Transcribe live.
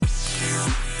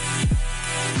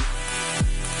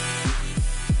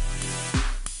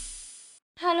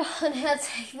und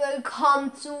herzlich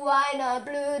willkommen zu einer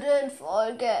blöden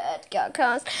Folge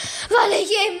Edgarcast, weil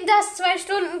ich eben das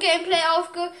 2-Stunden-Gameplay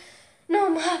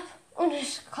aufgenommen habe und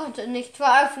es konnte nicht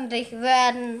veröffentlicht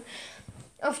werden.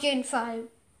 Auf jeden Fall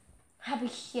habe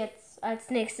ich jetzt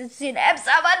als nächstes 10 Apps,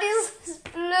 aber dieses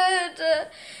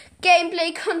blöde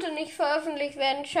Gameplay konnte nicht veröffentlicht werden.